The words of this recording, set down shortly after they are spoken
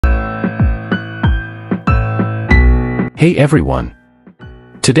Hey everyone!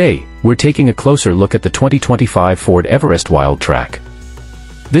 Today, we're taking a closer look at the 2025 Ford Everest Wildtrak.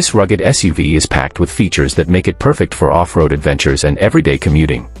 This rugged SUV is packed with features that make it perfect for off-road adventures and everyday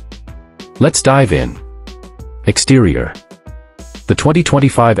commuting. Let's dive in. Exterior. The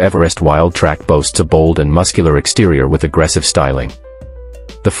 2025 Everest Wildtrak boasts a bold and muscular exterior with aggressive styling.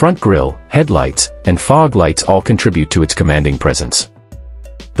 The front grille, headlights, and fog lights all contribute to its commanding presence.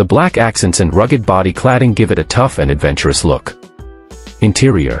 The black accents and rugged body cladding give it a tough and adventurous look.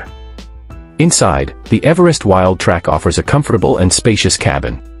 Interior. Inside, the Everest Wildtrak offers a comfortable and spacious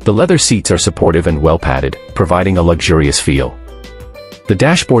cabin. The leather seats are supportive and well padded, providing a luxurious feel. The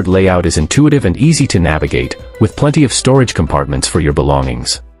dashboard layout is intuitive and easy to navigate, with plenty of storage compartments for your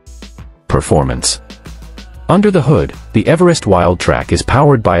belongings. Performance. Under the hood, the Everest Wildtrak is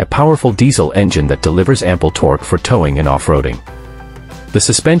powered by a powerful diesel engine that delivers ample torque for towing and off-roading. The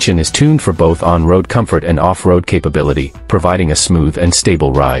suspension is tuned for both on-road comfort and off-road capability, providing a smooth and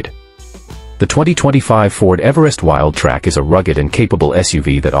stable ride. The 2025 Ford Everest Wildtrak is a rugged and capable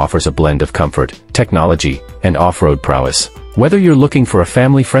SUV that offers a blend of comfort, technology, and off-road prowess. Whether you're looking for a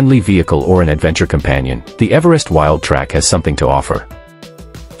family-friendly vehicle or an adventure companion, the Everest Wildtrak has something to offer.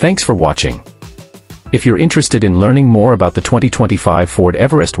 Thanks for watching. If you're interested in learning more about the 2025 Ford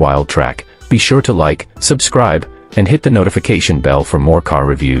Everest Wildtrak, be sure to like, subscribe, and hit the notification bell for more car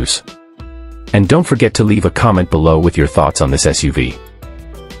reviews. And don't forget to leave a comment below with your thoughts on this SUV.